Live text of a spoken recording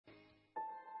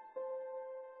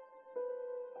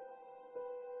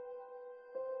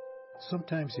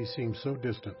Sometimes he seems so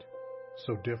distant,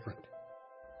 so different.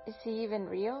 Is he even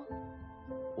real?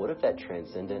 What if that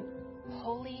transcendent,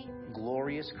 Holy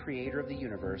glorious creator of the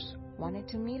universe wanted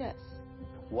to meet us.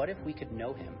 What if we could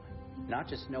know him? Not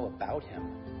just know about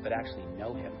him, but actually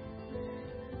know him.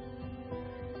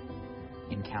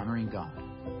 Encountering God.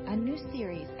 A new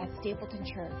series at Stapleton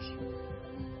Church.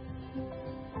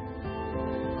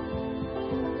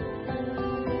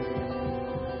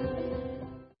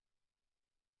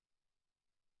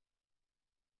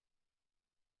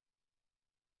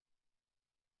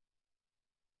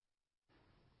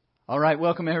 All right,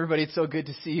 welcome everybody. It's so good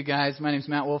to see you guys. My name's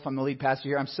Matt Wolf. I'm the lead pastor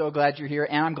here. I'm so glad you're here,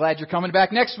 and I'm glad you're coming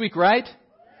back next week, right?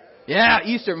 Yeah,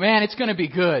 Easter. Man, it's going to be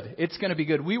good. It's going to be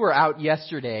good. We were out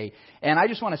yesterday, and I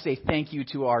just want to say thank you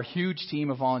to our huge team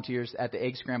of volunteers at the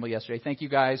Egg Scramble yesterday. Thank you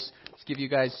guys. Let's give you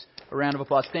guys a round of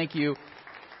applause. Thank you.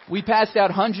 We passed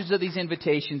out hundreds of these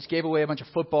invitations, gave away a bunch of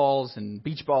footballs and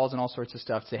beach balls and all sorts of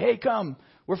stuff. Say, hey, come.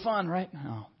 We're fun, right?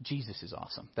 Oh, Jesus is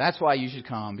awesome. That's why you should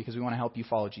come, because we want to help you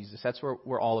follow Jesus. That's what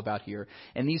we're all about here.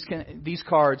 And these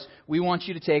cards, we want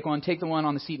you to take one. Take the one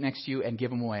on the seat next to you and give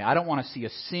them away. I don't want to see a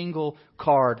single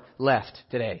card left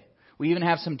today. We even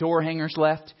have some door hangers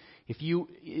left. If you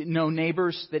know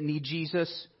neighbors that need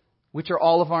Jesus, which are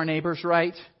all of our neighbors,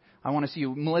 right? I want to see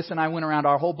you. Melissa and I went around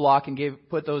our whole block and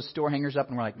put those door hangers up,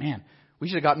 and we're like, man, we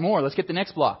should have gotten more. Let's get the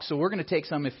next block. So we're going to take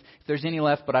some if there's any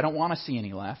left, but I don't want to see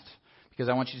any left because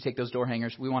I want you to take those door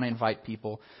hangers. We want to invite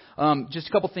people. Just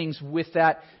a couple things with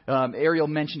that. Ariel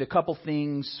mentioned a couple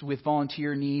things with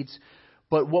volunteer needs,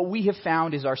 but what we have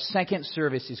found is our second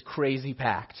service is crazy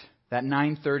packed. That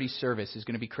 9:30 service is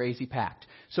going to be crazy packed.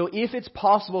 So if it's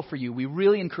possible for you, we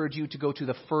really encourage you to go to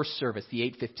the first service, the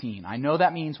 8:15. I know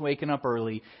that means waking up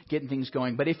early, getting things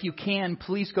going. But if you can,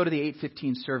 please go to the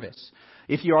 8:15 service.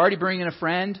 If you're already bringing a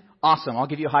friend, awesome. I'll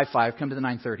give you a high five. Come to the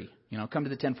 9:30. Come to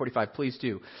the 10:45. Please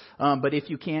do. But if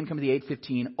you can, come to the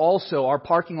 8:15. Also, our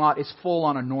parking lot is full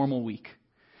on a normal week.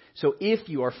 So if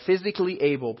you are physically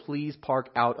able, please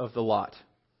park out of the lot.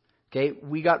 Okay?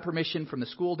 We got permission from the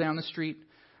school down the street.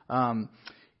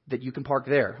 That you can park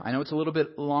there. I know it's a little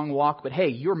bit long walk, but hey,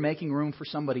 you're making room for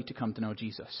somebody to come to know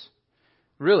Jesus.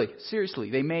 Really, seriously,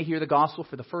 they may hear the gospel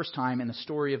for the first time and the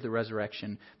story of the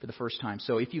resurrection for the first time.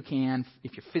 So if you can,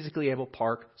 if you're physically able,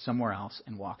 park somewhere else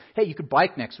and walk. Hey, you could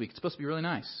bike next week. It's supposed to be really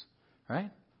nice,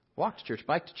 right? Walk to church,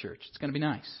 bike to church. It's going to be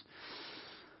nice.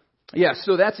 Yeah,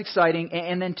 so that's exciting.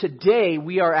 And then today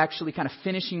we are actually kind of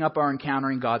finishing up our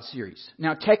Encountering God series.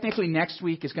 Now, technically next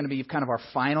week is going to be kind of our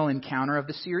final encounter of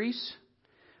the series.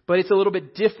 But it's a little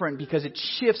bit different because it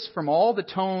shifts from all the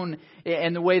tone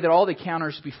and the way that all the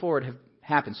encounters before it have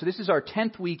happened. So this is our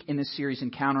 10th week in this series,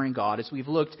 Encountering God, as we've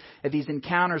looked at these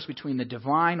encounters between the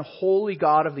divine, holy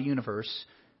God of the universe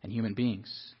and human beings.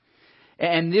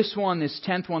 And this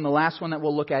 10th one, the last one that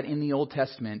we'll look at in the Old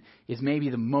Testament, is maybe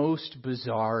the most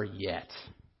bizarre yet.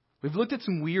 We've looked at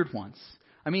some weird ones.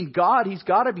 I mean, God, He's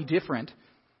got to be different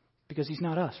because He's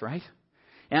not us, right?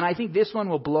 And I think this one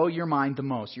will blow your mind the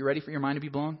most. You ready for your mind to be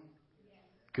blown?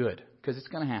 Good, because it's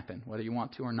going to happen, whether you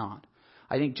want to or not.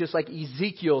 I think just like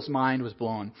Ezekiel's mind was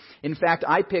blown. In fact,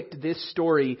 I picked this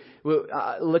story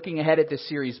looking ahead at this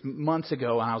series months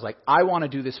ago, and I was like, I want to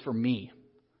do this for me.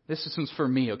 This one's for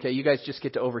me, okay? You guys just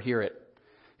get to overhear it.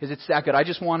 Because it's that good. I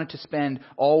just wanted to spend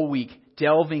all week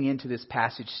delving into this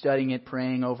passage, studying it,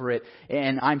 praying over it.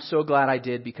 And I'm so glad I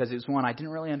did because it was one I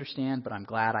didn't really understand, but I'm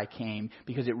glad I came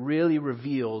because it really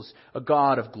reveals a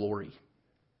God of glory.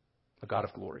 A God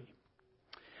of glory.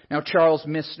 Now, Charles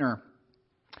Missner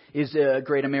is a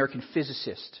great American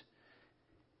physicist.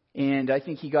 And I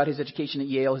think he got his education at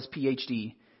Yale, his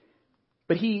PhD.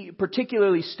 But he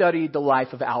particularly studied the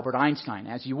life of Albert Einstein,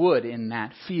 as you would in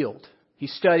that field. He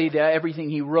studied everything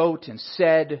he wrote and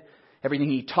said, everything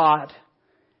he taught.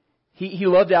 He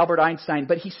loved Albert Einstein,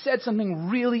 but he said something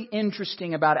really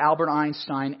interesting about Albert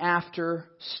Einstein after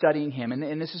studying him.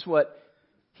 And this is what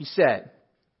he said.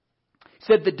 He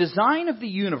said, the design of the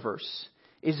universe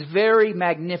is very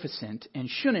magnificent and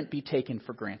shouldn't be taken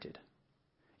for granted.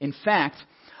 In fact,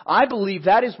 I believe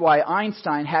that is why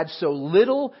Einstein had so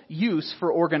little use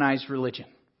for organized religion.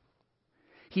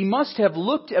 He must have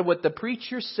looked at what the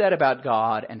preachers said about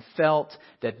God and felt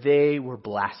that they were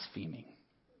blaspheming.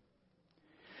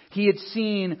 He had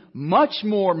seen much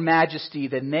more majesty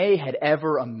than they had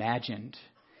ever imagined,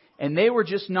 and they were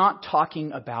just not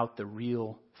talking about the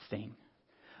real thing.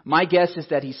 My guess is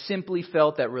that he simply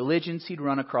felt that religions he'd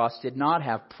run across did not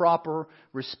have proper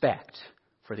respect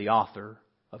for the author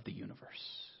of the universe.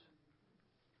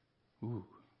 Ooh.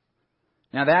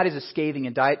 Now that is a scathing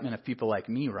indictment of people like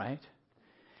me, right?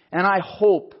 And I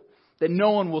hope that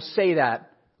no one will say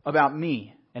that about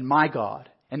me and my God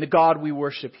and the God we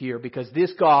worship here, because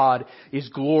this God is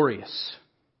glorious.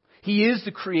 He is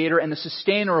the creator and the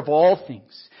sustainer of all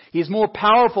things. He is more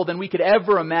powerful than we could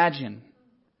ever imagine.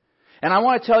 And I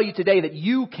want to tell you today that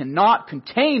you cannot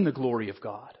contain the glory of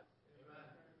God.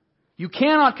 You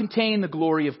cannot contain the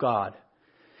glory of God.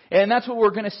 And that's what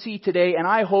we're going to see today. And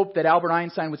I hope that Albert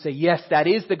Einstein would say, yes, that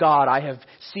is the God I have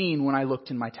seen when I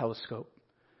looked in my telescope.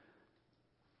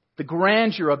 The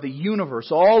grandeur of the universe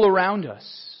all around us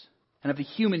and of the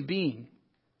human being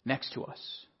next to us.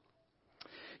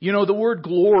 You know, the word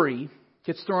glory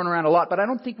gets thrown around a lot, but I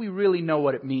don't think we really know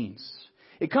what it means.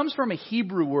 It comes from a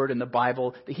Hebrew word in the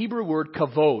Bible, the Hebrew word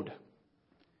kavod.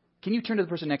 Can you turn to the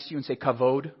person next to you and say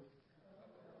kavod?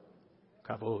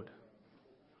 Kavod.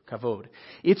 Kavod.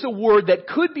 It's a word that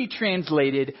could be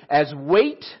translated as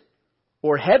weight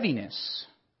or heaviness.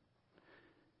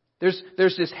 There's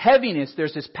this heaviness,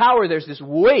 there's this power, there's this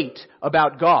weight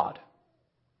about God.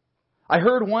 I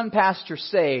heard one pastor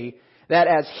say that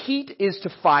as heat is to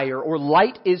fire, or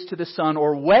light is to the sun,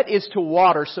 or wet is to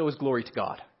water, so is glory to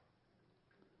God.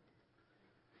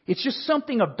 It's just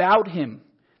something about Him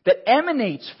that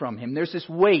emanates from Him. There's this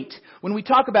weight. When we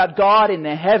talk about God in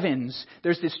the heavens,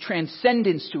 there's this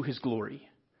transcendence to His glory.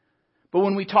 But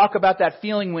when we talk about that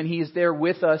feeling when He is there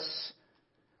with us,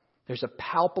 there's a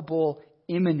palpable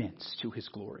immanence to His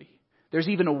glory. There's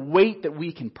even a weight that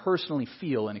we can personally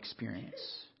feel and experience.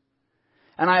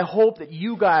 And I hope that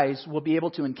you guys will be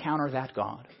able to encounter that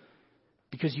God,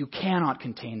 because you cannot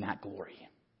contain that glory.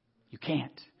 You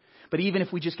can't. But even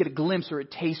if we just get a glimpse or a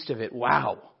taste of it,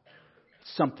 wow,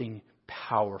 it's something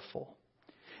powerful.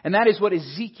 And that is what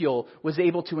Ezekiel was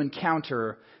able to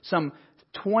encounter some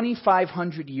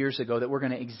 2,500 years ago that we're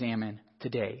going to examine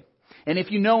today. And if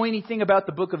you know anything about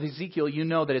the book of Ezekiel, you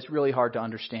know that it's really hard to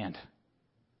understand.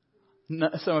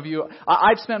 Some of you,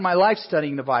 I've spent my life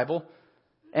studying the Bible,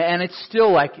 and it's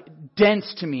still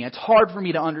dense to me. It's hard for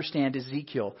me to understand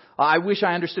Ezekiel. I wish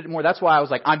I understood it more. That's why I was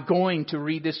like, I'm going to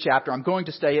read this chapter. I'm going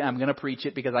to study it. I'm going to preach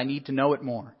it because I need to know it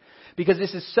more. Because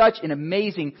this is such an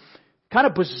amazing, kind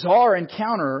of bizarre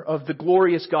encounter of the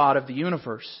glorious God of the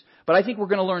universe. But I think we're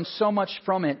going to learn so much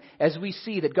from it as we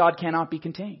see that God cannot be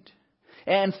contained.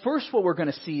 And first what we're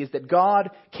going to see is that God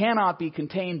cannot be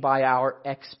contained by our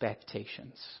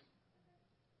expectations.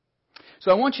 So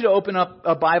I want you to open up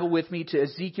a Bible with me to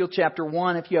Ezekiel chapter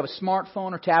 1. If you have a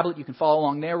smartphone or tablet, you can follow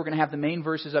along there. We're going to have the main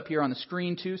verses up here on the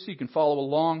screen too, so you can follow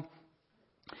along.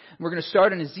 We're going to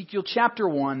start in Ezekiel chapter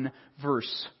 1,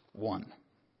 verse 1.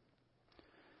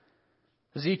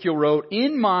 Ezekiel wrote,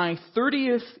 "In my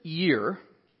 30th year,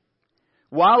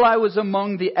 while I was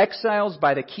among the exiles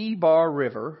by the Kibar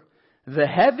River, the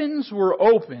heavens were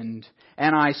opened,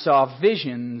 and I saw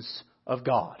visions of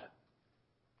God."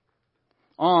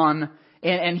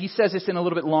 And he says this in a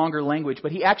little bit longer language,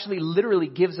 but he actually literally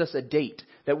gives us a date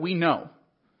that we know.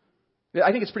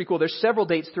 I think it's pretty cool. There's several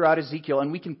dates throughout Ezekiel,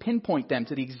 and we can pinpoint them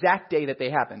to the exact day that they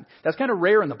happened. That's kind of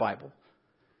rare in the Bible.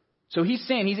 So he's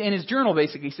saying, he's in his journal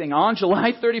basically saying, on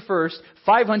July 31st,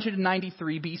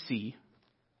 593 BC,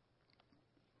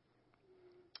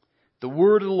 the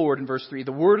word of the Lord, in verse 3,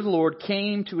 the word of the Lord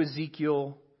came to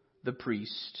Ezekiel the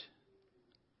priest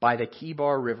by the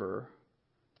Kibar River.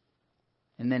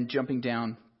 And then jumping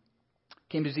down,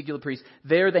 came to Ezekiel the priest.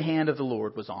 There the hand of the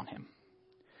Lord was on him.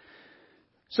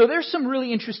 So there's some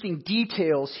really interesting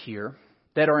details here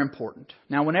that are important.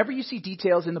 Now, whenever you see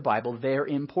details in the Bible, they're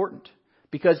important.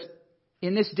 Because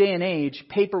in this day and age,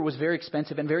 paper was very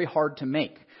expensive and very hard to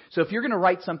make. So if you're going to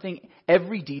write something,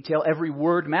 every detail, every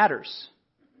word matters.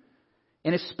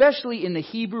 And especially in the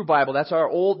Hebrew Bible, that's our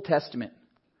Old Testament.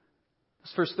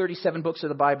 Those first 37 books of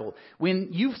the Bible. When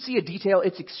you see a detail,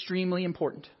 it's extremely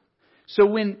important. So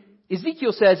when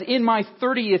Ezekiel says, in my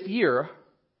 30th year,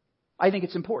 I think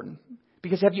it's important.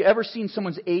 Because have you ever seen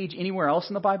someone's age anywhere else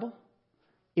in the Bible?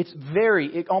 It's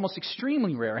almost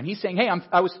extremely rare. And he's saying, hey,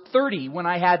 I was 30 when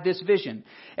I had this vision.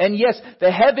 And yes,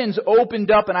 the heavens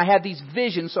opened up and I had these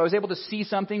visions, so I was able to see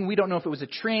something. We don't know if it was a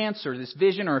trance or this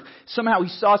vision or somehow he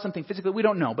saw something physically. We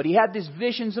don't know. But he had these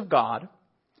visions of God.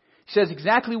 He says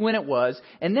exactly when it was.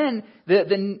 And then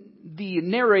the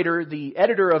narrator, the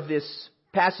editor of this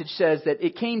passage says that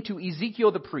it came to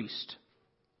Ezekiel the priest.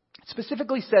 It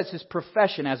specifically says his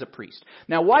profession as a priest.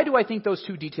 Now, why do I think those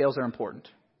two details are important?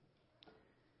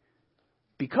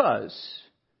 Because,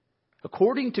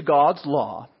 according to God's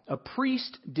law, a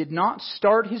priest did not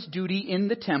start his duty in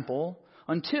the temple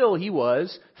until he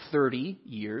was 30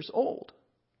 years old.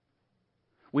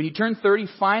 When you turn 30,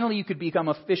 finally you could become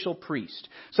official priest.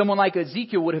 Someone like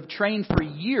Ezekiel would have trained for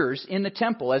years in the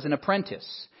temple as an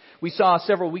apprentice. We saw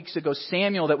several weeks ago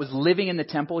Samuel that was living in the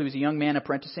temple. He was a young man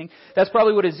apprenticing. That's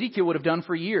probably what Ezekiel would have done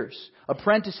for years.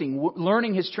 Apprenticing,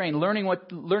 learning his trade,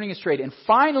 learning his trade. And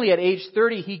finally at age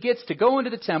 30, he gets to go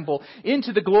into the temple,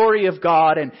 into the glory of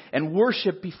God and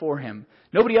worship before Him.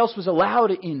 Nobody else was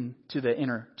allowed into the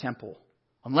inner temple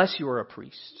unless you were a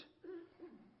priest.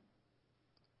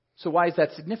 So why is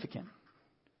that significant?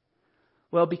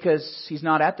 Well, because he's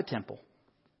not at the temple.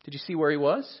 Did you see where he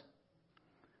was?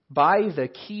 By the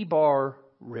Kibar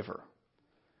River.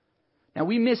 Now,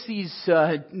 we miss these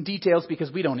details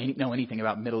because we don't know anything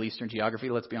about Middle Eastern geography,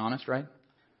 let's be honest, right?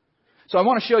 So I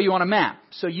want to show you on a map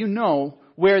so you know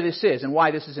where this is and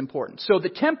why this is important. So the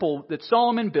temple that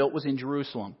Solomon built was in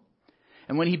Jerusalem.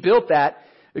 And when he built that,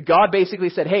 God basically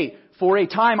said, hey, for a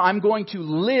time I'm going to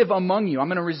live among you. I'm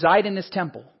going to reside in this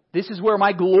temple. This is where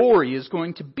my glory is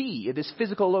going to be, at this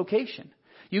physical location.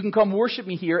 You can come worship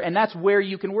me here, and that's where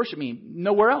you can worship me.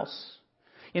 Nowhere else.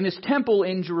 In this temple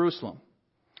in Jerusalem.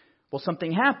 Well,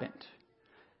 something happened.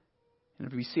 And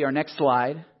if we see our next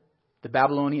slide, the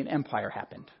Babylonian Empire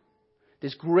happened.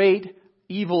 This great,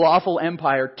 evil, awful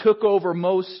empire took over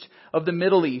most of the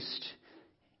Middle East,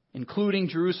 including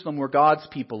Jerusalem, where God's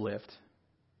people lived.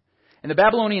 And the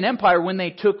Babylonian Empire, when they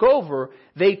took over,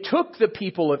 they took the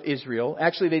people of Israel.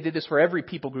 Actually, they did this for every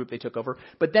people group they took over.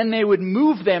 But then they would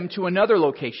move them to another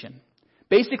location.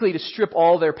 Basically to strip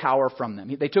all their power from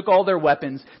them. They took all their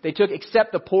weapons. They took,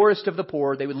 except the poorest of the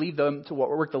poor, they would leave them to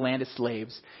work the land as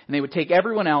slaves. And they would take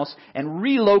everyone else and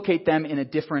relocate them in a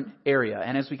different area.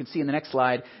 And as we can see in the next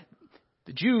slide,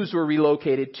 the Jews were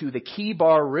relocated to the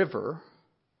Kibar River,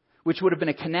 which would have been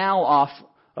a canal off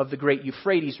of the great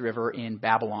Euphrates River in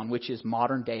Babylon, which is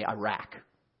modern-day Iraq.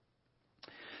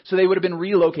 So they would have been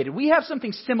relocated. We have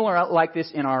something similar like this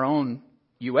in our own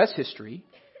U.S. history,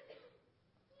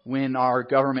 when our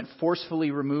government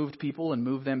forcefully removed people and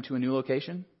moved them to a new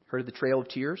location. Heard of the Trail of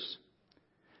Tears?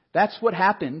 That's what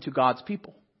happened to God's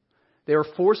people. They were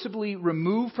forcibly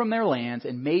removed from their lands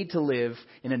and made to live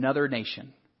in another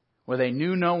nation, where they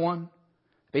knew no one.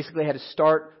 Basically had to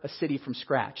start a city from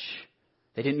scratch.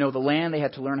 They didn't know the land. They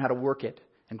had to learn how to work it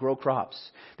and grow crops.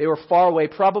 They were far away,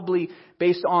 probably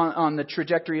based on the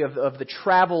trajectory of the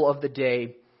travel of the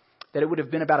day, that it would have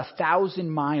been about 1,000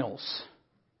 miles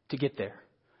to get there.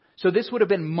 So this would have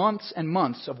been months and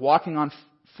months of walking on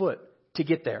foot to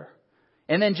get there.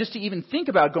 And then just to even think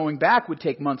about going back would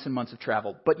take months and months of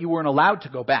travel. But you weren't allowed to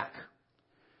go back.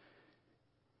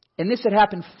 And this had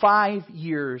happened 5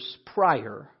 years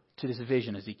prior to this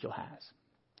vision Ezekiel has.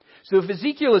 So if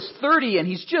Ezekiel is 30 and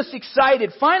he's just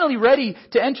excited, finally ready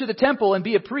to enter the temple and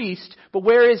be a priest, but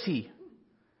where is he?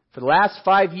 For the last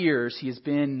 5 years, he has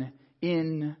been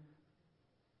in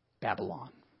Babylon,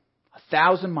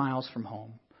 1,000 miles from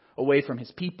home, away from his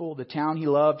people, the town he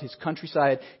loved, his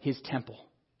countryside, his temple.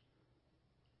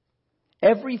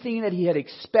 Everything that he had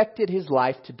expected his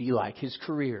life to be like, his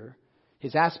career,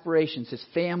 his aspirations, his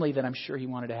family that I'm sure he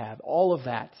wanted to have, all of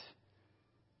that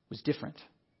was different.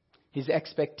 His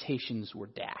expectations were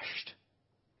dashed.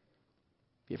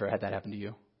 You ever had that happen to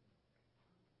you?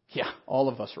 Yeah, all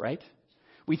of us, right?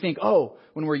 We think,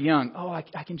 when we're young,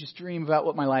 I can just dream about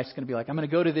what my life's going to be like. I'm going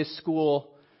to go to this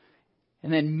school,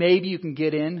 and then maybe you can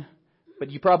get in, but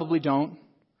you probably don't.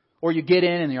 Or you get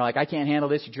in, and you're like, I can't handle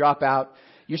this. You drop out.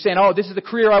 You're saying, this is the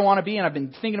career I want to be in. I've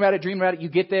been thinking about it, dreaming about it. You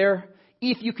get there,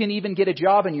 if you can even get a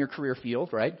job in your career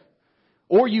field, right?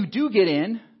 Or you do get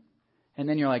in, and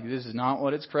then you're like, this is not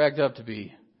what it's cracked up to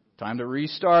be. Time to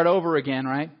restart over again,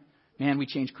 right? Man, we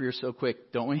change careers so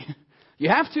quick, don't we? You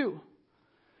have to.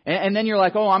 And then you're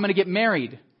like, I'm going to get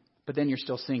married. But then you're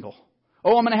still single.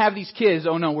 I'm going to have these kids.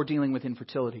 No, we're dealing with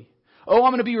infertility. I'm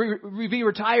going to be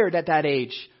retired at that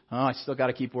age. I still got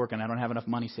to keep working. I don't have enough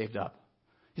money saved up.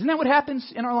 Isn't that what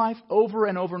happens in our life over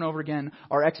and over and over again?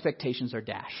 Our expectations are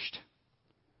dashed.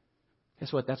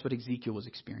 Guess what? That's what Ezekiel was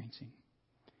experiencing.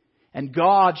 And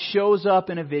God shows up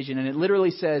in a vision, and it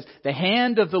literally says, the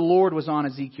hand of the Lord was on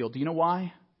Ezekiel. Do you know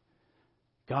why?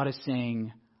 God is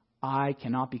saying, I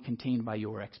cannot be contained by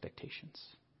your expectations.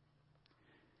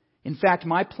 In fact,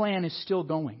 my plan is still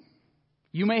going.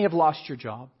 You may have lost your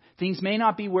job. Things may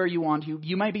not be where you want to.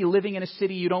 You might be living in a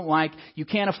city you don't like. You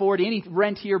can't afford any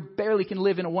rent here, barely can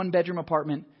live in a one-bedroom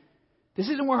apartment. This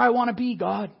isn't where I want to be,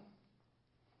 God.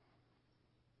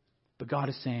 But God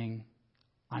is saying,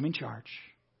 I'm in charge.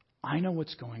 I know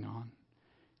what's going on.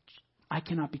 I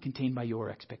cannot be contained by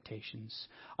your expectations.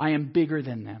 I am bigger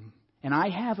than them. And I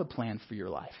have a plan for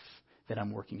your life that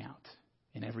I'm working out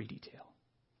in every detail.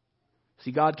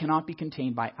 See, God cannot be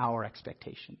contained by our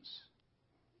expectations.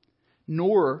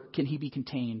 nor can he be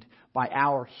contained by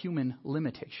our human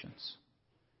limitations.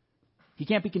 He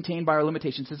can't be contained by our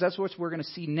limitations, because that's what we're going to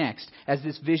see next as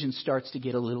this vision starts to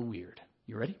get a little weird.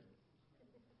 You ready?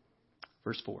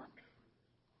 Verse 4.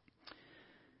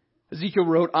 Ezekiel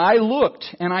wrote, I looked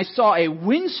and I saw a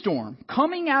windstorm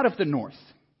coming out of the north,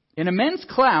 an immense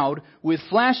cloud with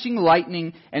flashing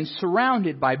lightning and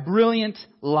surrounded by brilliant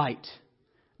light.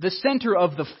 The center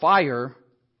of the fire,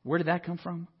 where did that come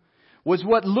from? Was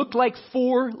what looked like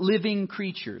 4 living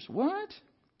creatures. What?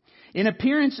 In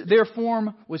appearance, their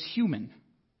form was human,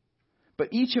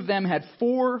 but each of them had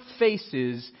 4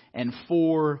 faces and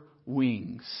 4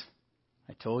 wings.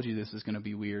 I told you this is going to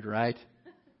be weird, right?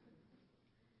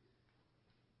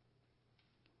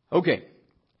 Okay,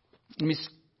 let me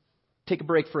take a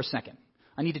break for a second.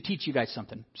 I need to teach you guys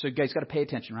something. So you guys got to pay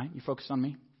attention, right? You focus on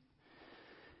me.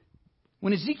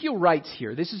 When Ezekiel writes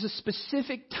here, this is a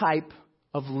specific type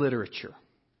of literature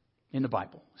in the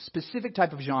Bible. Specific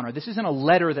type of genre. This isn't a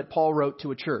letter that Paul wrote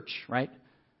to a church, right?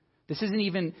 This isn't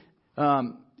even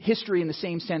history in the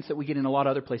same sense that we get in a lot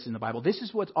of other places in the Bible. This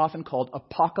is what's often called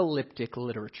apocalyptic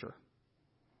literature.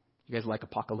 You guys like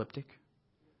apocalyptic?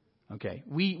 Okay.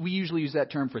 We usually use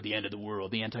that term for the end of the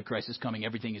world. The Antichrist is coming.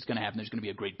 Everything is going to happen. There's going to be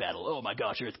a great battle. Oh my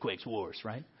gosh, earthquakes, wars,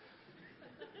 right?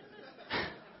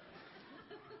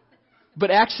 But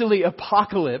actually,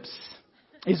 apocalypse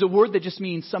is a word that just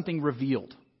means something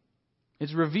revealed.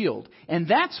 It's revealed. And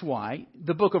that's why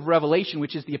the book of Revelation,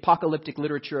 which is the apocalyptic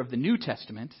literature of the New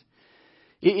Testament,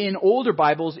 in older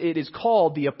Bibles, it is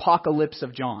called the Apocalypse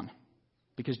of John.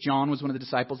 Because John was one of the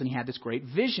disciples and he had this great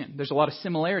vision. There's a lot of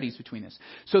similarities between this.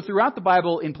 So throughout the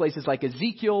Bible, in places like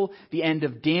Ezekiel, the end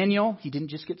of Daniel, he didn't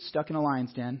just get stuck in a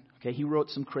lion's den. Okay, he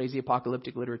wrote some crazy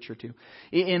apocalyptic literature too.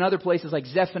 In other places like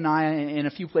Zephaniah, in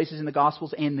a few places in the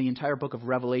Gospels, and the entire book of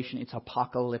Revelation, it's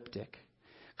apocalyptic.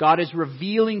 God is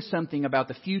revealing something about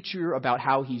the future, about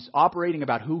how He's operating,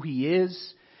 about who He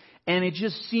is, and it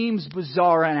just seems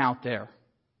bizarre and out there.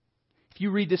 If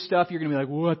you read this stuff, you're going to be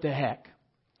like, what the heck?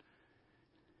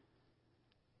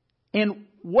 And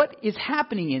what is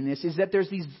happening in this is that there's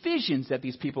these visions that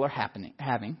these people are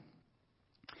having.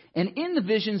 And in the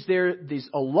visions, there's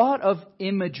a lot of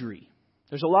imagery.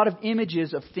 There's a lot of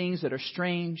images of things that are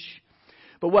strange.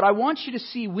 But what I want you to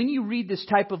see when you read this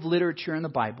type of literature in the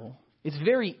Bible, it's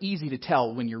very easy to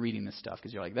tell when you're reading this stuff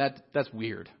because you're like, that's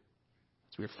weird.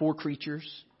 It's weird. 4 creatures,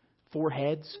 4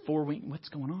 heads, 4 wings. What's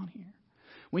going on here?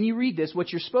 When you read this,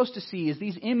 what you're supposed to see is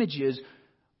these images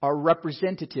are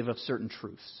representative of certain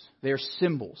truths. They're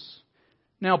symbols.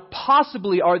 Now,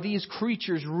 possibly are these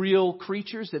creatures real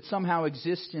creatures that somehow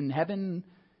exist in heaven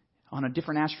on a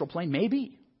different astral plane?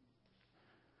 Maybe.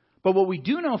 But what we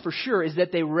do know for sure is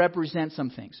that they represent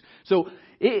some things. So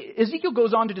Ezekiel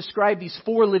goes on to describe these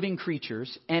 4 living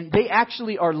creatures, and they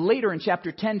actually are later in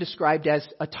chapter 10 described as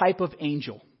a type of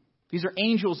angel. These are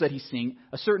angels that he's seeing,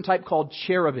 a certain type called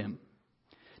cherubim.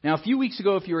 Now, a few weeks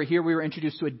ago, if you were here, we were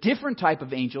introduced to a different type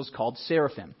of angels called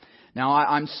seraphim. Now,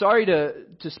 I'm sorry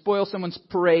to spoil someone's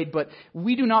parade, but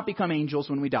we do not become angels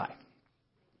when we die.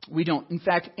 We don't. In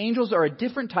fact, angels are a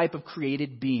different type of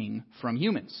created being from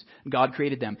humans. God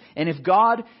created them. And if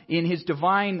God, in His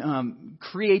divine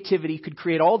creativity, could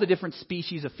create all the different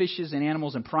species of fishes and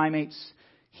animals and primates,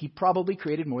 He probably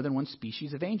created more than one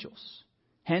species of angels.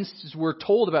 Hence, we're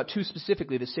told about 2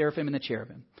 specifically, the seraphim and the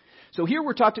cherubim. So here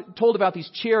we're told about these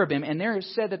cherubim, and they're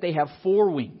said that they have 4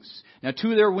 wings. Now,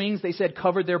 2 of their wings, they said,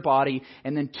 covered their body,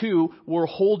 and then 2 were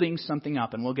holding something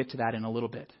up, and we'll get to that in a little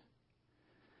bit.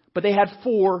 But they had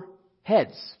 4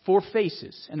 heads, 4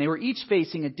 faces, and they were each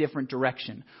facing a different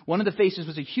direction. One of the faces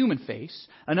was a human face,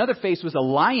 another face was a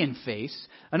lion face,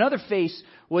 another face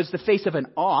was the face of an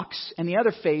ox, and the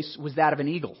other face was that of an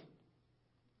eagle.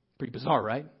 Pretty bizarre,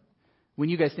 right? When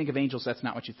you guys think of angels, that's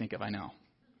not what you think of, I know.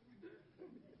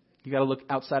 You got to look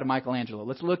outside of Michelangelo.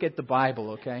 Let's look at the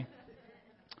Bible, okay?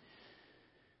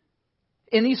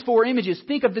 In these 4 images,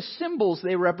 think of the symbols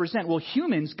they represent. Well,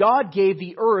 humans, God gave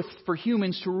the earth for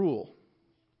humans to rule.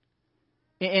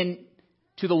 And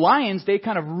to the lions, they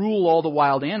kind of rule all the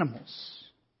wild animals,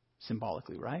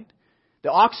 symbolically, right? The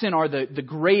oxen are the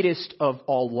greatest of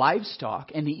all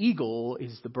livestock, and the eagle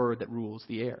is the bird that rules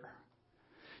the air.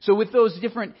 So with those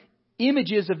different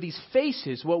images of these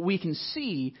faces, what we can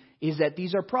see is that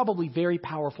these are probably very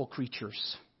powerful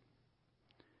creatures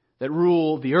that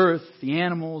rule the earth, the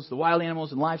animals, the wild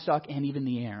animals and livestock, and even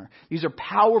the air. These are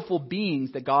powerful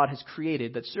beings that God has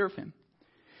created that serve Him.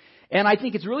 And I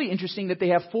think it's really interesting that they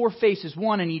have 4 faces,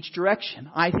 1 in each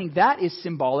direction. I think that is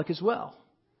symbolic as well.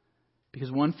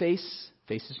 Because one face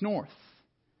faces north,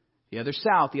 the other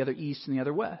south, the other east, and the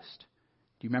other west.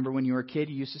 Do you remember when you were a kid,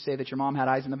 you used to say that your mom had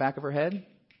eyes in the back of her head?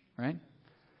 Right?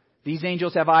 These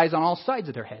angels have eyes on all sides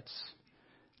of their heads.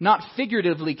 Not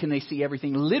figuratively can they see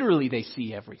everything. Literally, they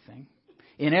see everything.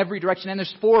 In every direction. And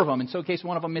there's 4 of them. And so in case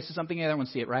one of them misses something, the other one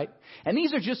see it, right? And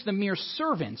these are just the mere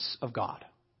servants of God.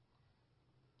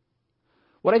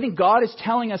 What I think God is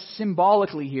telling us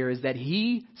symbolically here is that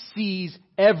He sees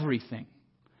everything.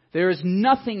 There is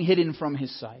nothing hidden from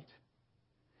His sight.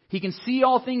 He can see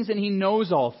all things and He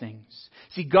knows all things.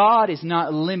 See, God is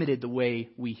not limited the way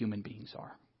we human beings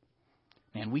are.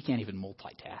 Man, we can't even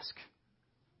multitask.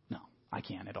 No, I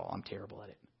can't at all. I'm terrible at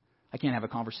it. I can't have a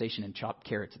conversation and chop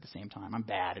carrots at the same time. I'm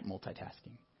bad at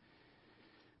multitasking.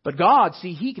 But God,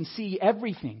 see, He can see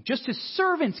everything. Just His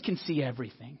servants can see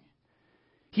everything.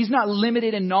 He's not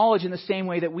limited in knowledge in the same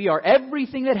way that we are.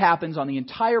 Everything that happens on the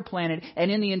entire planet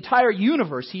and in the entire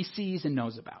universe, He sees and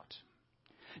knows about.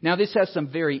 Now, this has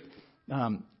some very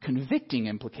convicting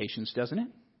implications, doesn't it?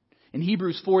 In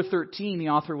Hebrews 4:13,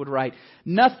 the author would write,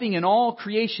 "Nothing in all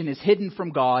creation is hidden from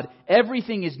God.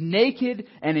 Everything is naked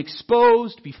and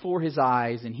exposed before His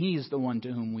eyes, and He is the one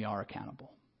to whom we are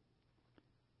accountable."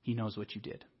 He knows what you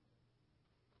did.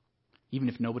 Even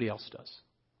if nobody else does.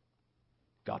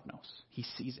 God knows. He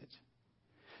sees it.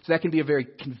 So that can be a very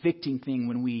convicting thing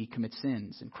when we commit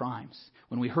sins and crimes,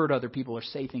 when we hurt other people or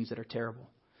say things that are terrible.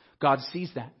 God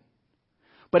sees that.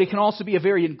 But it can also be a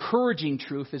very encouraging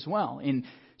truth as well. In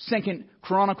 2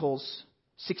 Chronicles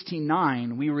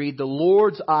 16:9, we read, "The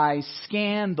Lord's eyes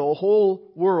scan the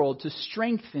whole world to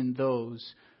strengthen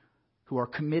those who are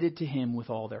committed to Him with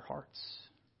all their hearts."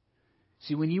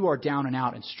 See, when you are down and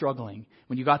out and struggling,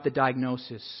 when you got the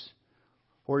diagnosis,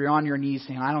 or you're on your knees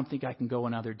saying, "I don't think I can go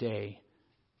another day,"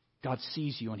 God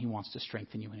sees you and He wants to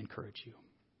strengthen you and encourage you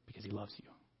because He loves you.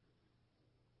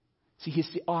 See,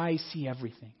 His eyes see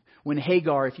everything. When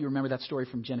Hagar, if you remember that story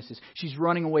from Genesis, she's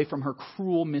running away from her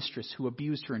cruel mistress who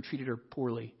abused her and treated her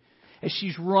poorly. As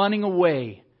she's running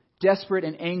away, desperate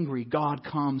and angry, God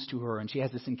comes to her and she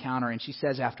has this encounter and she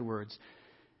says afterwards,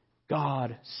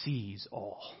 "God sees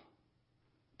all."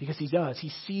 Because He does. He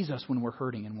sees us when we're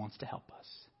hurting and wants to help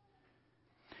us.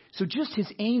 So just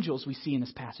His angels we see in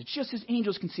this passage, just His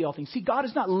angels can see all things. See, God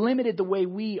is not limited the way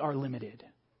we are limited.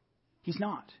 He's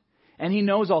not. And He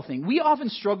knows all things. We often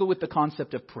struggle with the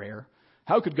concept of prayer.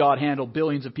 How could God handle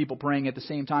billions of people praying at the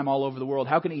same time all over the world?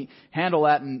 How can He handle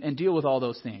that and deal with all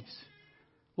those things?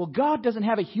 Well, God doesn't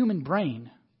have a human brain.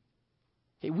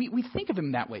 Okay, we think of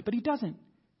Him that way, but He doesn't.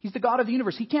 He's the God of the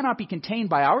universe. He cannot be contained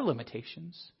by our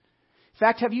limitations. In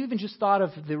fact, have you even just thought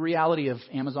of the reality of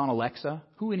Amazon Alexa?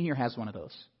 Who in here has one of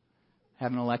those?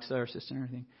 Have an Alexa or assistant or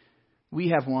anything? We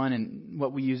have one, and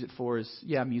what we use it for is,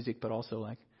 music, but also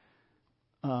like,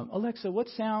 Alexa, what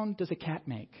sound does a cat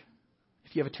make?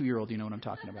 If you have a 2-year-old, you know what I'm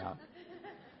talking about.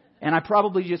 And I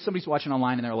probably just, somebody's watching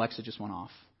online and their Alexa just went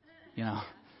off. You know,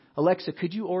 Alexa,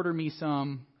 could you order me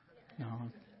some? No,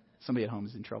 somebody at home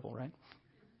is in trouble, right?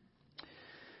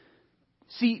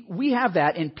 See, we have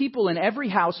that, and people in every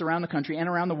house around the country and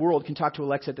around the world can talk to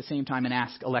Alexa at the same time and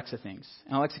ask Alexa things.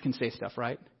 And Alexa can say stuff,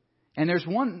 right? And there's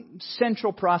one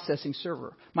central processing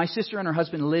server. My sister and her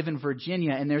husband live in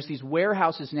Virginia, and there's these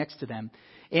warehouses next to them.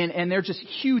 And they're just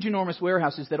huge, enormous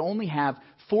warehouses that only have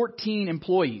 14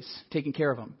 employees taking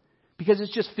care of them. Because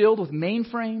it's just filled with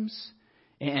mainframes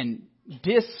and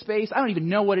disk space. I don't even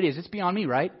know what it is. It's beyond me,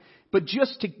 right? But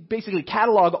just to basically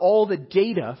catalog all the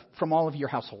data from all of your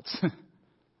households.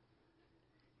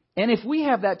 And if we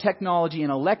have that technology in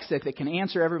Alexa that can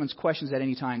answer everyone's questions at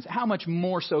any time, how much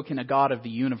more so can a God of the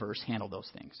universe handle those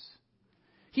things?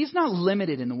 He's not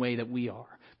limited in the way that we are.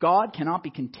 God cannot be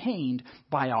contained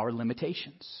by our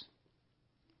limitations.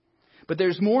 But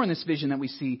there's more in this vision that we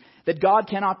see, that God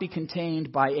cannot be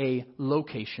contained by a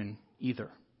location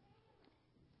either.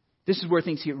 This is where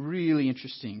things get really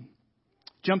interesting.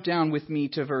 Jump down with me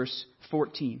to verse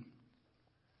 14.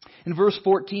 In verse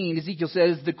 14, Ezekiel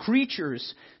says, "The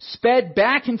creatures sped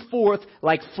back and forth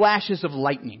like flashes of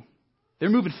lightning." They're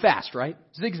moving fast, right?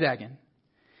 Zigzagging.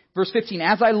 Verse 15,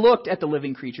 "As I looked at the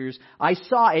living creatures, I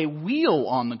saw a wheel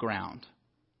on the ground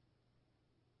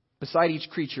beside each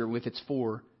creature with its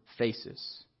 4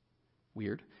 faces."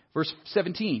 Weird. Verse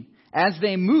 17, "As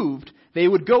they moved, they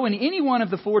would go in any one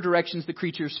of the 4 directions the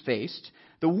creatures faced.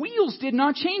 The wheels did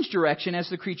not change direction as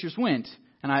the creatures went."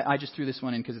 And I just threw this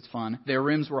one in because it's fun. "Their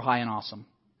rims were high and awesome."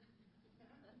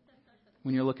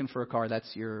 When you're looking for a car,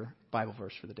 that's your Bible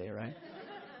verse for the day, right?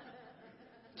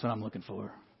 That's what I'm looking for.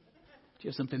 Do you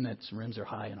have something that's rims are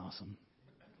high and awesome?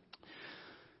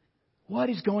 What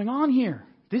is going on here?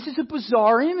 This is a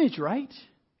bizarre image, right?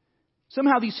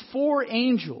 Somehow these 4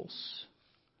 angels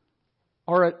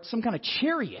are some kind of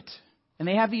chariot. And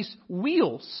they have these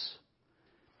wheels.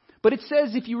 But it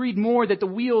says, if you read more, that the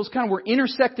wheels kind of were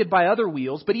intersected by other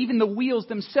wheels, but even the wheels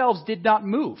themselves did not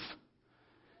move.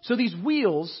 So these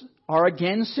wheels are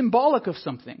again symbolic of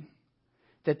something.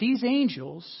 That these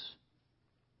angels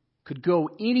could go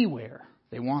anywhere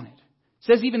they wanted. It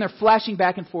says even they're flashing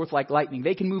back and forth like lightning.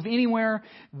 They can move anywhere,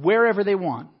 wherever they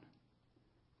want.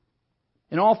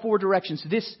 In all four directions.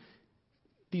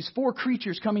 These four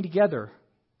creatures coming together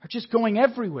are just going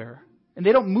everywhere. And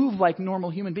they don't move like normal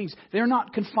human beings. They're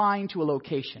not confined to a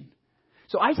location.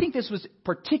 So I think this was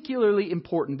particularly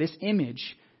important, this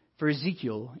image, for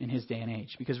Ezekiel in his day and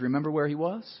age. Because remember where he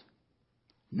was?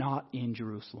 Not in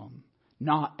Jerusalem.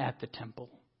 Not at the temple.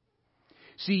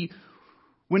 See,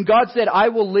 when God said, I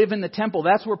will live in the temple,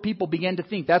 that's where people begin to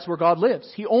think that's where God lives.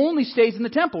 He only stays in the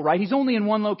temple, right? He's only in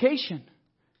one location.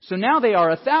 So now they are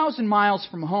 1,000 miles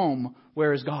from home.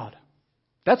 Where is God?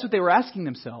 That's what they were asking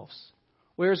themselves.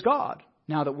 Where is God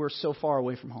now that we're so far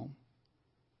away from home?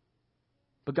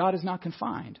 But God is not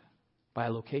confined by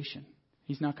a location.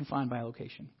 He's not confined by a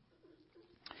location.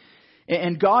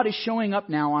 And God is showing up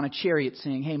now on a chariot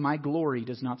saying, hey, my glory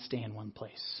does not stay in one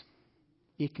place.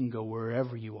 It can go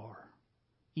wherever you are,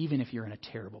 even if you're in a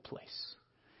terrible place.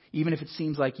 Even if it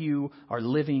seems like you are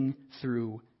living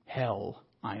through hell,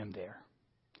 I am there.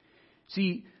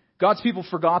 See, God's people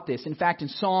forgot this. In fact, in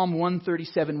Psalm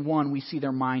 137:1, we see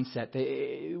their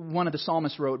mindset. One of the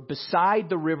psalmists wrote, beside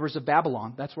the rivers of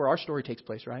Babylon. That's where our story takes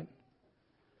place, right?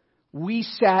 We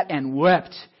sat and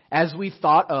wept as we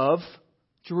thought of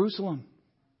Jerusalem.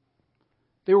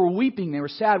 They were weeping. They were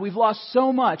sad. We've lost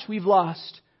so much. We've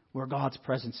lost where God's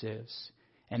presence is.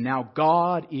 And now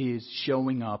God is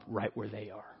showing up right where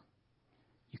they are.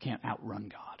 You can't outrun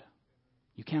God.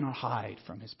 You cannot hide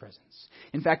from His presence.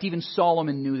 In fact, even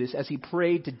Solomon knew this as he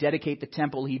prayed to dedicate the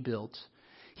temple he built.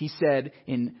 He said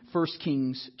in 1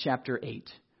 Kings chapter 8,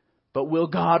 but will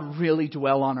God really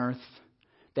dwell on earth?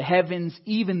 The heavens,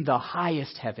 even the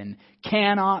highest heaven,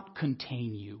 cannot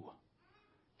contain you.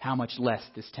 How much less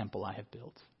this temple I have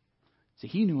built. So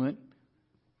he knew it,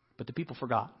 but the people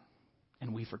forgot,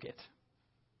 and we forget.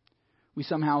 We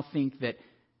somehow think that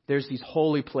there's these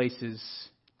holy places,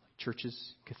 churches,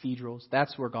 cathedrals.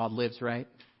 That's where God lives, right?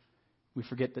 We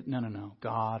forget that, no.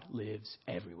 God lives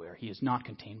everywhere. He is not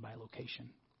contained by a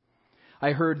location.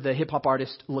 I heard the hip-hop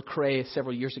artist Lecrae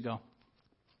several years ago.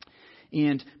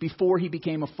 And before he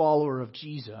became a follower of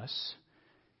Jesus,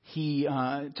 he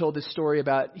told this story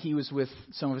about he was with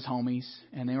some of his homies,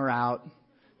 and they were out,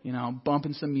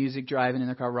 bumping some music, driving in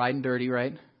their car, riding dirty,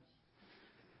 right?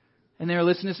 And they were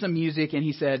listening to some music, and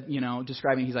he said,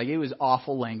 describing, he's like, it was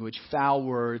awful language, foul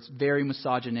words, very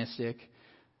misogynistic.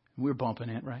 We were bumping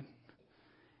it, right?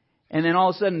 And then all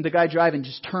of a sudden, the guy driving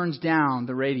just turns down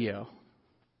the radio.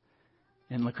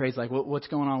 And Lecrae's like, what's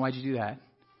going on? Why'd you do that? And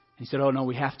he said, oh, no,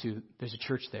 we have to. There's a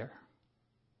church there.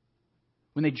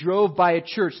 When they drove by a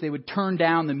church, they would turn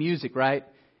down the music, right?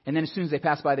 And then as soon as they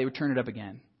passed by, they would turn it up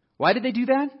again. Why did they do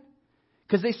that?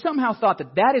 Because they somehow thought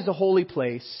that is a holy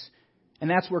place, and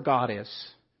that's where God is.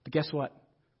 But guess what?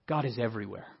 God is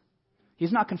everywhere.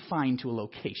 He's not confined to a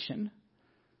location.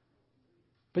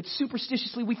 But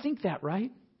superstitiously, we think that,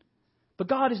 right? But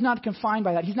God is not confined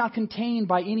by that. He's not contained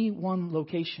by any one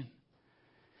location.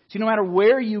 So no matter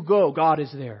where you go, God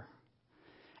is there.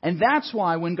 And that's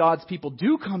why when God's people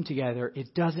do come together,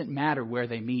 it doesn't matter where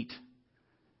they meet.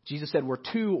 Jesus said, where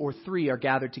 2 or 3 are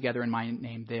gathered together in my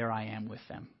name, there I am with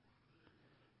them.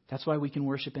 That's why we can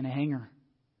worship in a hangar.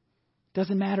 It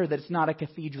doesn't matter that it's not a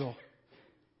cathedral.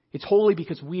 It's holy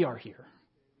because we are here.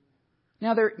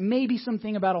 Now, there may be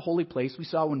something about a holy place. We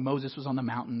saw when Moses was on the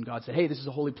mountain, God said, hey, this is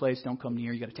a holy place. Don't come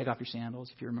near. You got to take off your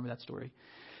sandals, if you remember that story.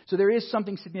 So there is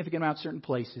something significant about certain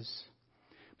places.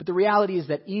 But the reality is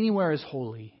that anywhere is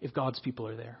holy if God's people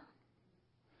are there.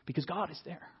 Because God is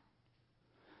there.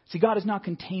 See, God is not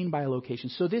contained by a location.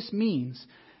 So this means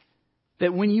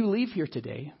that when you leave here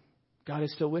today, God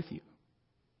is still with you.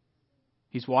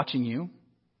 He's watching you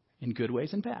in good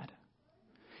ways and bad.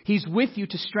 He's with you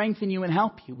to strengthen you and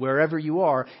help you wherever you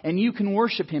are. And you can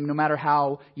worship Him no matter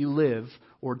how you live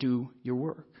or do your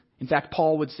work. In fact,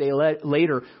 Paul would say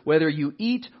later, whether you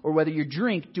eat or whether you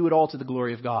drink, do it all to the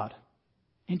glory of God.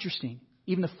 Interesting.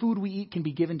 Even the food we eat can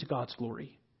be given to God's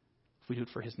glory if we do it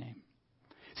for His name.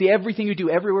 See, everything we do,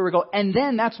 everywhere we go. And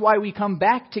then that's why we come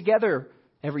back together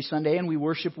every Sunday and we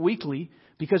worship weekly,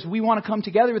 because we want to come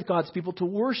together with God's people to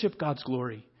worship God's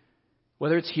glory,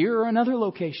 whether it's here or another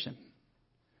location.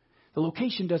 The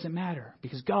location doesn't matter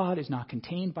because God is not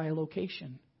contained by a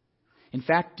location. In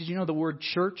fact, did you know the word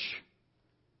church?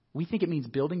 We think it means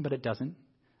building, but it doesn't.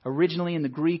 Originally in the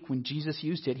Greek, when Jesus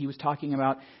used it, He was talking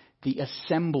about the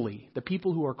assembly, the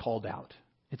people who are called out.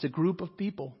 It's a group of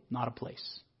people, not a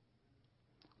place.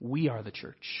 We are the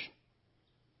church.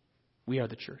 We are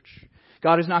the church.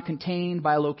 God is not contained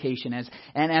by a location.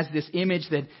 As this image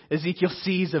that Ezekiel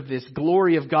sees of this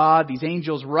glory of God, these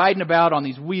angels riding about on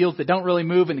these wheels that don't really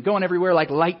move and going everywhere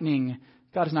like lightning,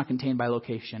 God is not contained by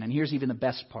location. And here's even the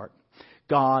best part.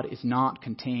 God is not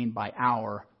contained by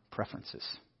our preferences.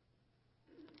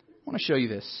 I want to show you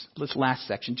this last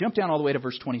section. Jump down all the way to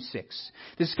verse 26.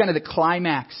 This is kind of the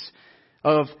climax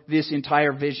of this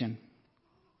entire vision.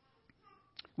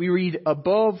 We read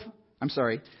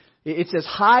it says,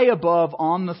 high above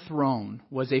on the throne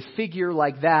was a figure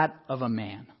like that of a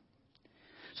man.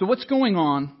 So what's going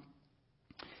on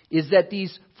is that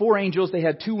these 4 angels, they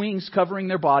had 2 wings covering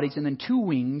their bodies, and then 2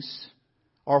 wings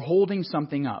are holding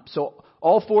something up. So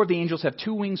all 4 of the angels have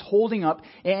 2 wings holding up,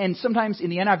 and sometimes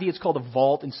in the NIV it's called a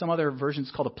vault, in some other versions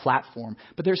it's called a platform.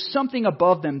 But there's something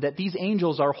above them that these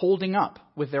angels are holding up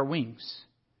with their wings.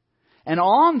 And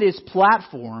on this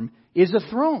platform is a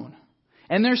throne.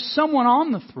 And there's someone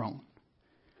on the throne.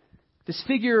 This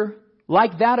figure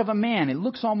like that of a man. It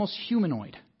looks almost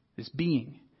humanoid, this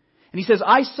being. And he says,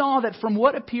 I saw that from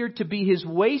what appeared to be his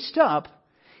waist up,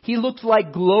 he looked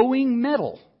like glowing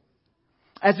metal,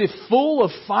 as if full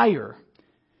of fire.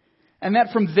 And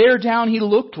that from there down he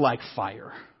looked like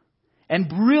fire. And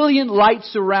brilliant light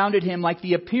surrounded him like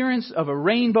the appearance of a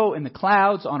rainbow in the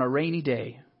clouds on a rainy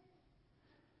day.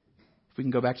 If we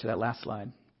can go back to that last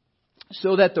slide.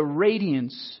 So was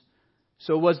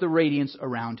the radiance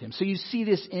around him. So you see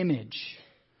this image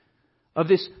of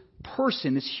this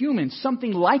person, this human,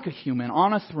 something like a human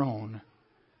on a throne.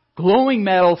 Glowing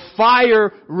metal,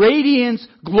 fire, radiance,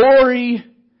 glory.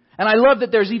 And I love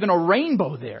that there's even a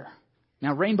rainbow there.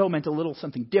 Now, rainbow meant a little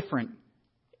something different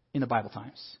in the Bible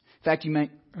times. In fact, you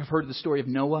might have heard the story of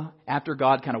Noah. After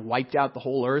God kind of wiped out the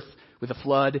whole earth with a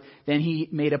flood, then he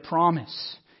made a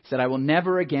promise. He said, I will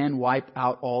never again wipe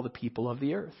out all the people of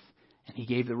the earth. And he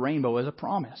gave the rainbow as a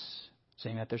promise,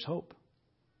 saying that there's hope.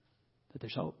 That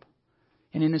there's hope.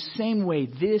 And in the same way,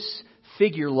 this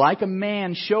figure, like a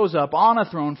man, shows up on a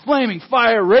throne, flaming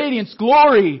fire, radiance,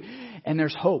 glory, and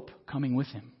there's hope coming with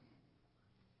him.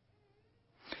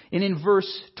 And in verse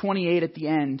 28 at the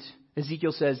end,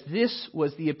 Ezekiel says, this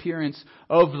was the appearance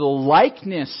of the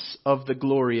likeness of the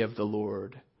glory of the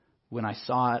Lord. When I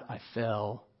saw it, I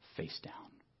fell face down.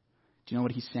 Do you know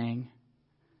what he's saying?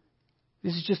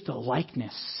 This is just the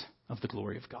likeness of the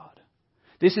glory of God.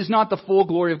 This is not the full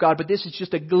glory of God, but this is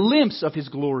just a glimpse of His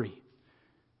glory.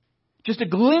 Just a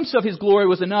glimpse of His glory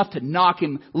was enough to knock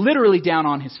him literally down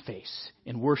on his face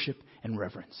in worship and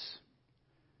reverence.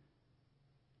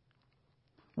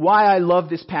 Why I love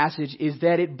this passage is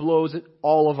that it blows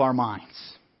all of our minds.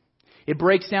 It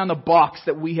breaks down the box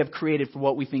that we have created for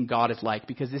what we think God is like,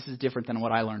 because this is different than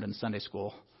what I learned in Sunday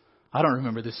school. I don't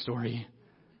remember this story.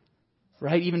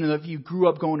 Right? Even if you grew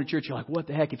up going to church, you're like, what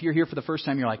the heck? If you're here for the first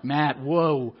time, you're like, Matt,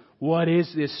 whoa, what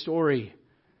is this story?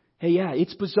 Hey, yeah,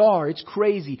 it's bizarre. It's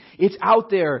crazy. It's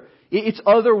out there. It's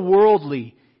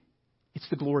otherworldly. It's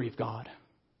the glory of God.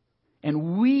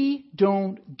 And we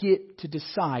don't get to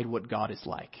decide what God is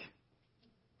like.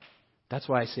 That's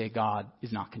why I say God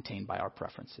is not contained by our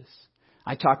preferences.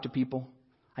 I talk to people.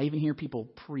 I even hear people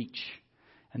preach.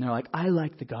 And they're like, I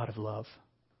like the God of love.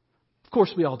 Of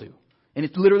course we all do. And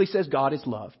it literally says God is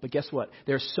love. But guess what?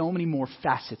 There are so many more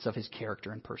facets of His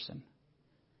character and person.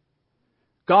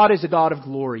 God is a God of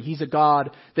glory. He's a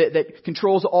God that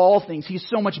controls all things. He's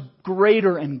so much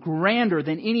greater and grander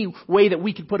than any way that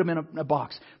we could put Him in a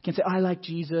box. We can say, I like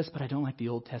Jesus, but I don't like the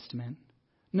Old Testament.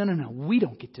 No. We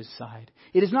don't get to decide.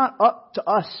 It is not up to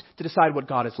us to decide what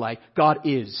God is like. God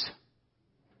is.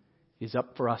 It is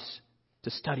up for us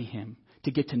to study Him,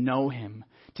 to get to know Him,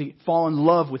 to fall in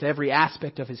love with every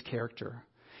aspect of His character,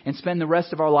 and spend the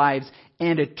rest of our lives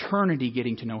and eternity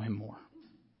getting to know Him more.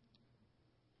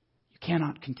 You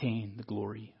cannot contain the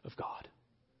glory of God.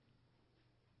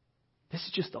 This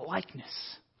is just the likeness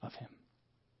of Him.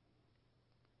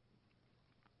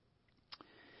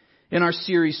 In our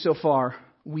series so far,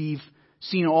 we've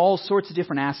seen all sorts of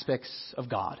different aspects of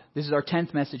God. This is our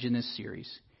 10th message in this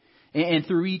series. And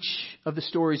through each of the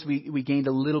stories, we gained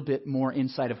a little bit more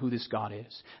insight of who this God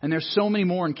is. And there's so many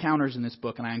more encounters in this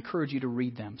book, and I encourage you to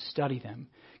read them, study them,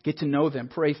 get to know them,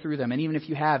 pray through them. And even if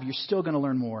you have, you're still going to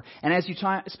learn more. And as you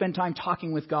spend time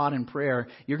talking with God in prayer,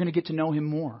 you're going to get to know Him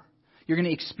more. You're going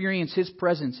to experience His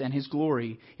presence and His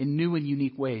glory in new and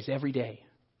unique ways every day.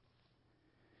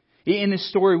 In this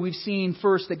story, we've seen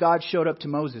first that God showed up to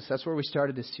Moses. That's where we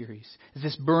started this series. It's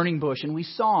this burning bush. And we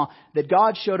saw that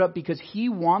God showed up because He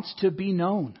wants to be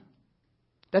known.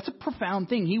 That's a profound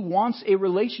thing. He wants a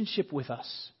relationship with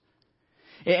us.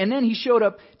 And then he showed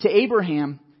up to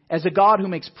Abraham as a God who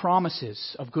makes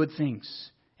promises of good things.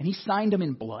 And he signed them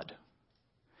in blood.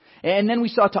 And then we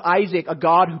saw to Isaac a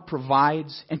God who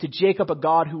provides, and to Jacob a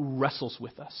God who wrestles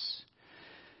with us.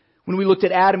 When we looked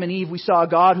at Adam and Eve, we saw a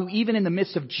God who, even in the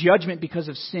midst of judgment because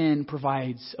of sin,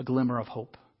 provides a glimmer of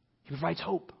hope. He provides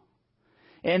hope.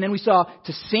 And then we saw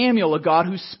to Samuel a God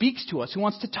who speaks to us, who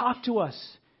wants to talk to us.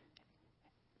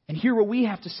 And hear what we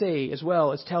have to say as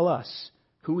well as tell us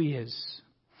who He is.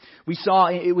 We saw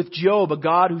it with Job, a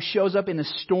God who shows up in the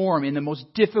storm, in the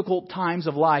most difficult times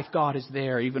of life. God is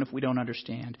there, even if we don't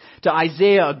understand. To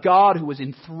Isaiah, a God who was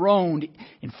enthroned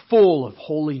and full of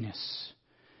holiness.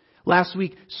 Last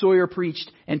week, Sawyer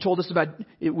preached and told us about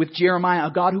it with Jeremiah,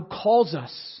 a God who calls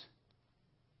us,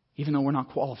 even though we're not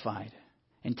qualified.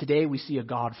 And today we see a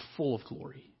God full of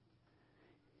glory.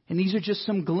 And these are just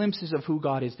some glimpses of who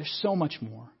God is. There's so much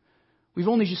more. We've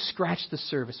only just scratched the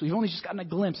surface. We've only just gotten a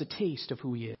glimpse, a taste of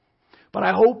who He is. But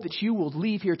I hope that you will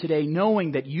leave here today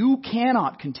knowing that you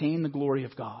cannot contain the glory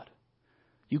of God.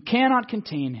 You cannot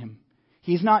contain Him.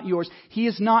 He is not yours. He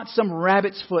is not some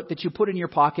rabbit's foot that you put in your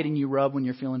pocket and you rub when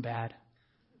you're feeling bad.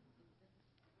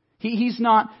 He's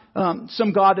not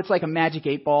some God that's like a magic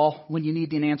 8-ball when you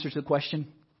need an answer to the question,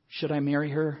 should I marry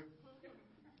her?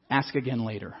 Ask again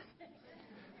later.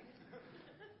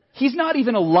 He's not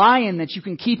even a lion that you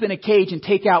can keep in a cage and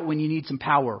take out when you need some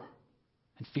power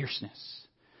and fierceness.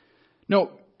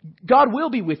 No, God will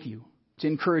be with you to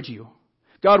encourage you.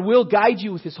 God will guide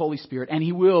you with His Holy Spirit, and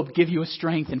He will give you a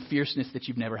strength and fierceness that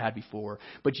you've never had before.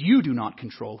 But you do not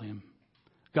control Him.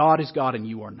 God is God and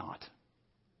you are not.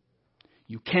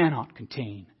 You cannot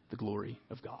contain the glory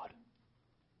of God.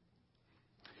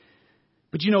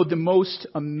 But you know the most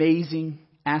amazing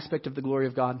aspect of the glory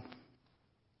of God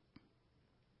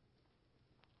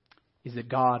is that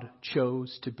God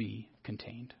chose to be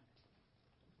contained.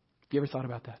 Have you ever thought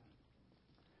about that?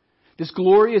 This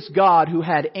glorious God who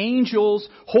had angels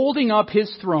holding up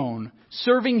His throne,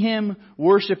 serving Him,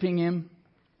 worshiping Him,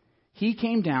 He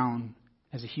came down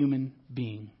as a human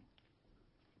being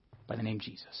by the name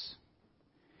Jesus.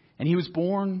 And He was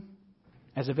born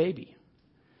as a baby.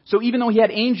 So even though He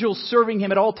had angels serving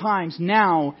Him at all times,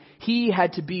 now He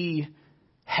had to be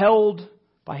held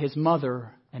by His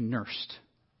mother and nursed.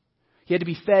 He had to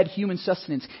be fed human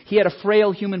sustenance. He had a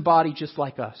frail human body just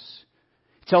like us.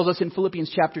 It tells us in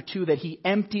Philippians chapter 2 that He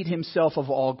emptied Himself of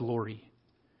all glory.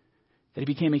 That He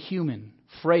became a human,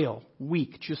 frail,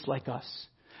 weak, just like us.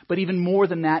 But even more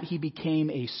than that, He became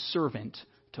a servant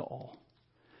to all.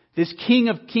 This King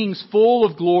of Kings, full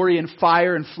of glory and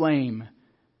fire and flame,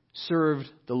 served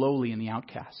the lowly and the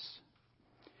outcasts.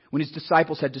 When His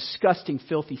disciples had disgusting,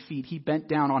 filthy feet, He bent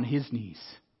down on His knees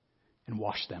and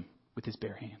washed them with His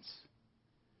bare hands.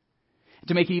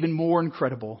 To make it even more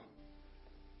incredible,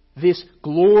 this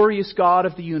glorious God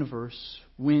of the universe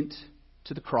went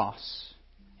to the cross,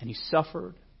 and He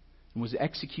suffered and was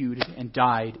executed and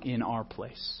died in our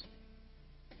place.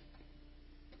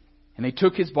 And they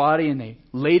took His body and they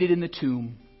laid it in the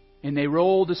tomb, and they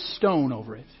rolled a stone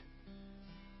over it.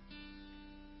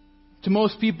 To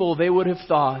most people, they would have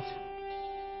thought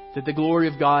that the glory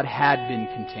of God had been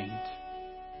contained.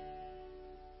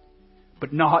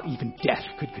 But not even death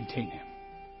could contain Him.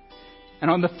 And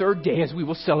on the third day, as we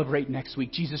will celebrate next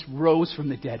week, Jesus rose from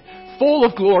the dead, full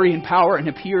of glory and power, and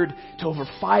appeared to over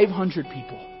 500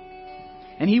 people.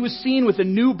 And He was seen with a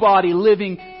new body,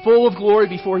 living full of glory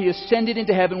before He ascended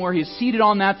into heaven, where He is seated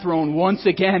on that throne once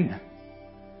again.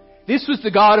 This was the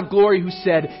God of glory who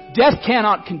said, death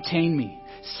cannot contain me.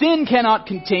 Sin cannot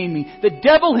contain me. The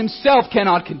devil himself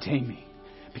cannot contain me,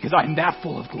 because I am that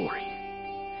full of glory.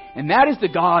 And that is the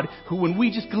God who, when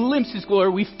we just glimpse His glory,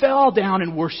 we fell down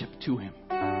and worship to Him.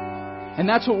 And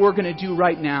that's what we're going to do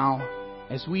right now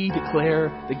as we declare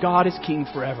that God is King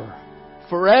forever.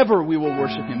 Forever we will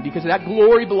worship Him, because that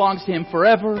glory belongs to Him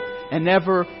forever and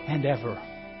ever and ever.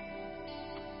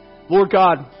 Lord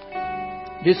God,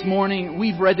 this morning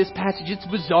we've read this passage. It's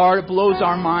bizarre. It blows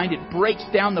our mind. It breaks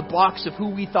down the box of who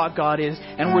we thought God is,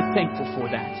 and we're thankful for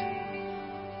that.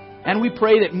 And we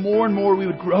pray that more and more we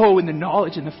would grow in the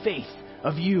knowledge and the faith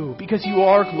of You, because You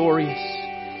are glorious.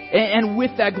 And with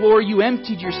that glory, You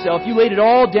emptied Yourself. You laid it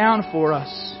all down for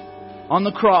us on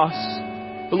the cross.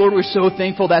 But Lord, we're so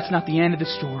thankful that's not the end of the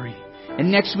story.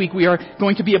 And next week we are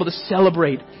going to be able to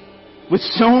celebrate with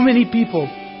so many people,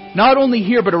 not only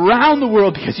here but around the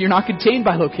world, because You're not contained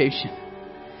by location.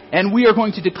 And we are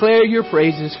going to declare Your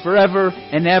praises forever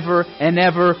and ever and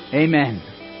ever. Amen.